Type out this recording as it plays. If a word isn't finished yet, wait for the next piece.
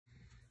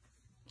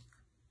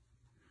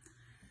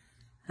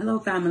Hello,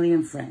 family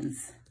and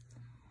friends.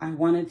 I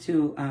wanted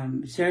to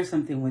share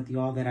something with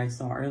you all that I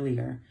saw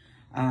earlier.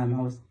 I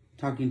was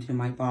talking to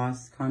my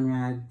boss,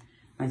 Conrad,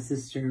 my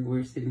sister.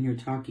 We're sitting here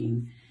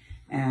talking,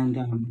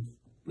 and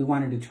we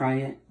wanted to try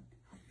it.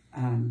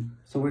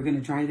 So we're going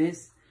to try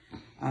this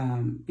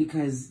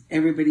because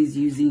everybody's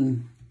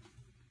using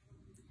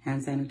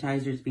hand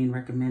sanitizers being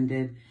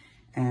recommended.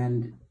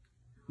 And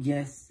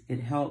yes,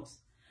 it helps,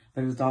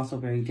 but it's also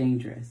very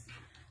dangerous.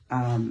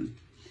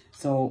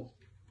 So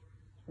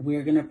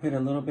we're going to put a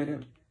little bit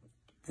of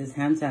this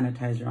hand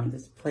sanitizer on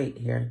this plate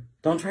here.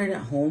 Don't try it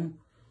at home.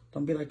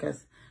 Don't be like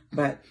us,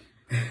 but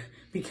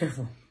be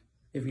careful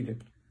if you do.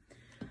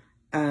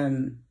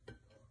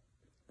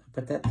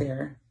 Put that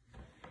there.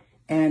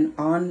 And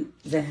on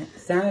the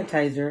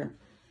sanitizer,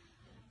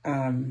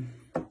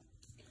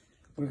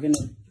 we're going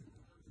to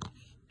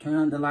turn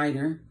on the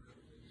lighter.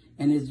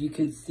 And as you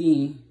can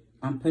see,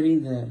 I'm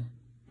putting the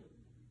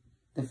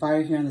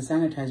fire here on the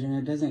sanitizer, and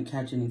it doesn't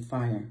catch any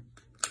fire.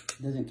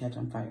 It doesn't catch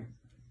on fire.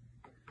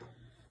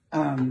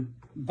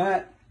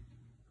 But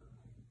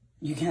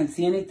you can't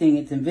see anything.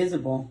 It's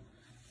invisible.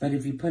 But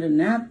if you put a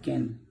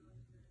napkin,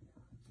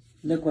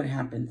 look what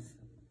happens.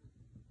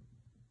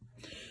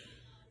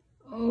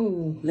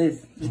 Oh.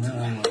 Liz.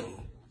 Wow.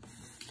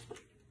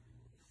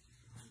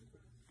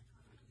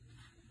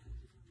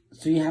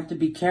 So you have to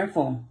be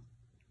careful.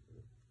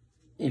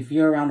 If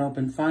you're around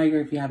open fire,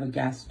 if you have a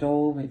gas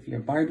stove, if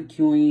you're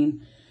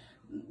barbecuing,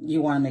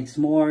 you want to make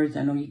s'mores.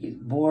 I know you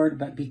get bored,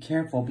 but be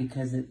careful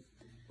because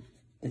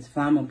it's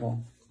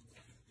flammable.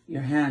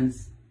 Your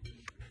hands.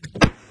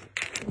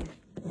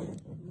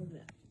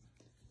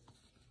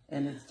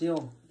 And it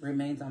still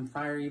remains on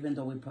fire even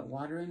though we put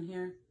water in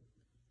here.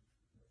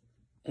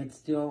 It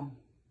still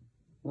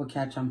will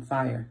catch on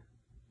fire.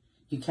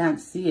 You can't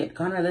see it.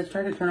 Conrad, let's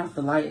try to turn off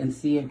the light and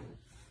see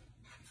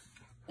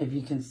if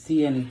you can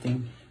see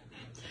anything.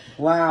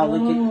 Wow,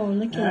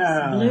 look at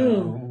it's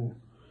blue.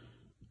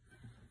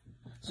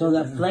 So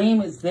the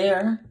flame is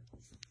there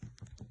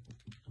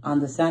on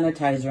the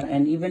sanitizer,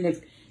 and even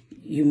if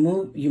you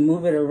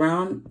move it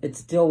around, it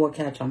still will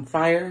catch on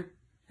fire.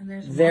 And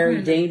there's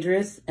very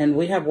dangerous, and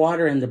we have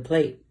water in the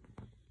plate.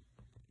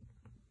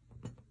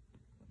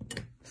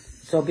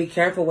 So be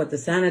careful with the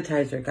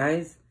sanitizer,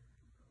 guys.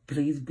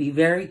 Please be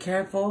very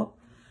careful.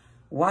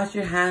 Wash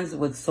your hands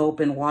with soap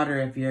and water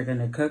if you're going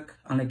to cook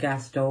on a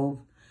gas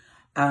stove.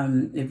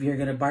 If you're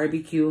going to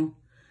barbecue.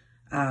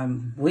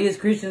 We as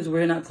Christians,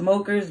 we're not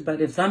smokers,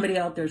 but if somebody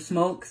out there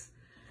smokes,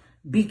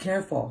 be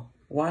careful.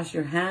 Wash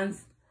your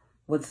hands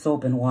with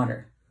soap and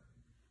water.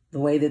 The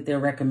way that they're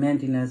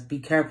recommending us, be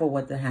careful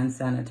with the hand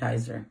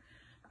sanitizer.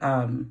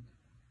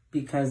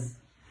 Because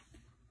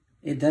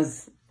it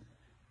does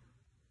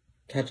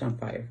catch on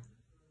fire.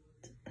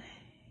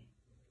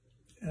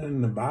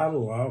 And the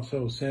Bible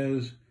also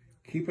says,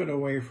 keep it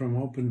away from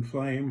open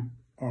flame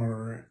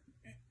or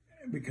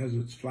because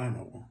it's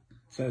flammable.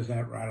 It says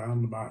that right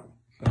on the Bible.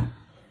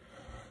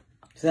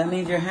 So that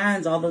means your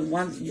hands, all the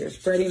ones you're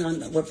spreading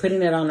on, we're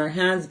putting it on our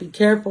hands. Be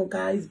careful,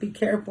 guys. Be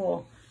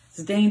careful.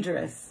 It's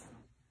dangerous.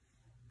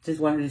 Just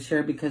wanted to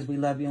share because we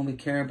love you and we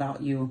care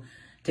about you.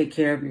 Take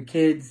care of your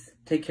kids.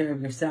 Take care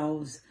of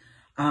yourselves.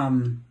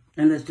 And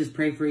let's just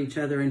pray for each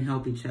other and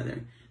help each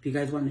other. If you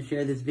guys want to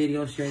share this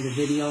video, share the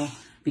video.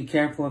 Be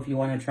careful if you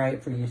want to try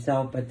it for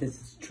yourself, but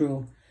this is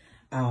true.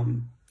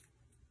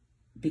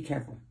 Be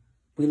careful.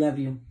 We love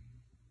you.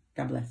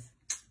 God bless.